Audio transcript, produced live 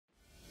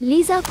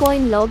Liza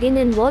Coin login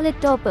and wallet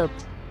top-up.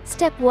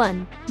 Step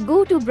 1.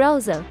 Go to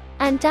browser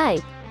and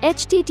type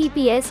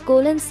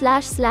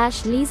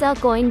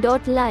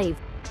https://lizacoin.live.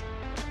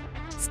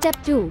 Step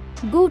 2.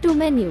 Go to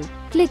menu.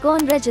 Click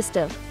on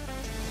register.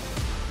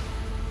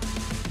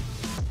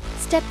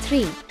 Step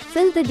 3.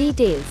 Fill the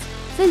details.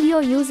 Fill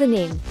your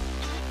username.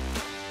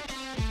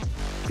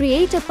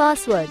 Create a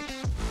password.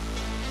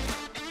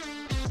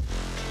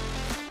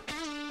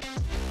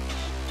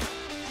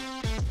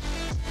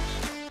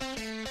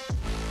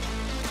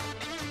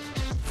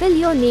 Fill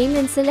your name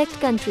and select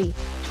country.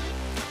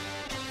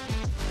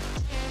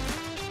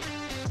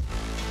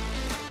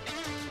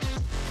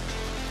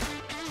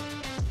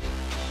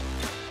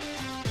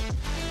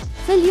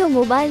 Fill your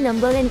mobile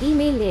number and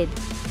email ID.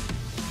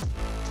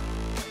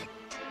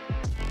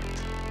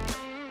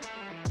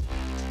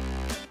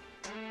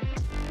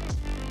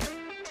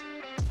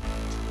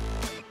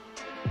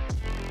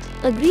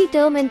 Agree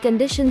term and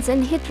conditions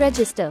and hit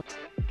register.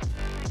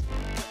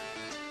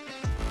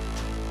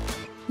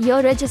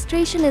 Your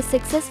registration is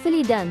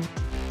successfully done.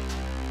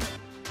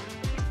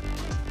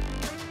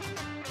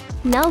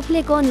 Now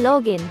click on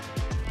Login.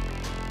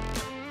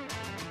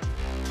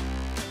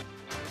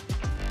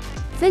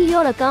 Fill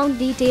your account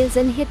details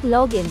and hit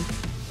Login.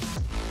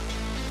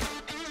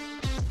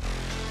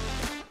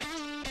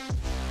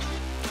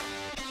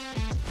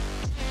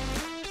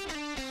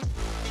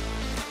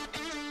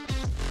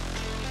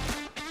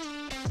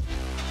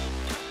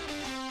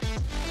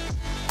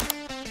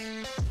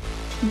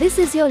 This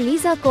is your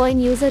Liza Coin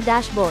user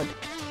dashboard.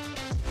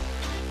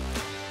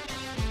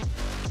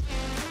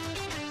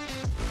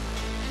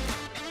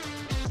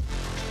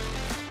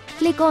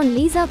 Click on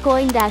Liza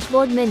Coin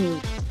dashboard menu.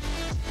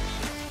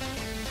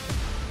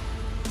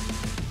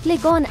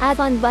 Click on Add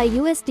Fund by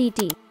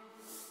USDT.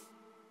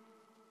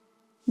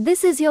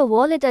 This is your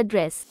wallet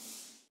address.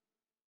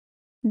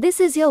 This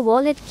is your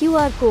wallet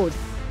QR code.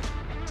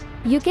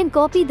 You can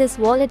copy this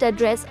wallet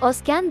address or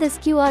scan this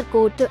QR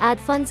code to add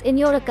funds in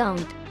your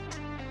account.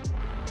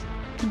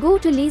 Go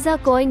to Liza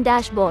Coin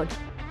dashboard.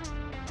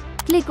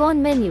 Click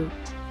on menu.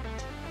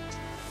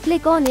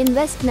 Click on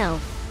Invest Now.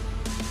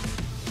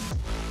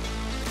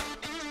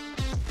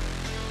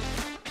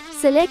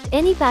 Select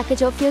any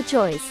package of your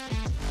choice.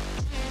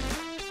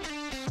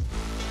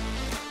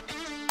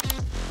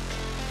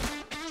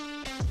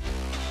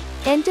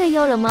 Enter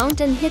your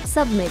amount and hit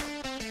Submit.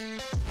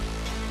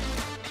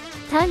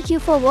 Thank you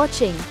for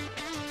watching.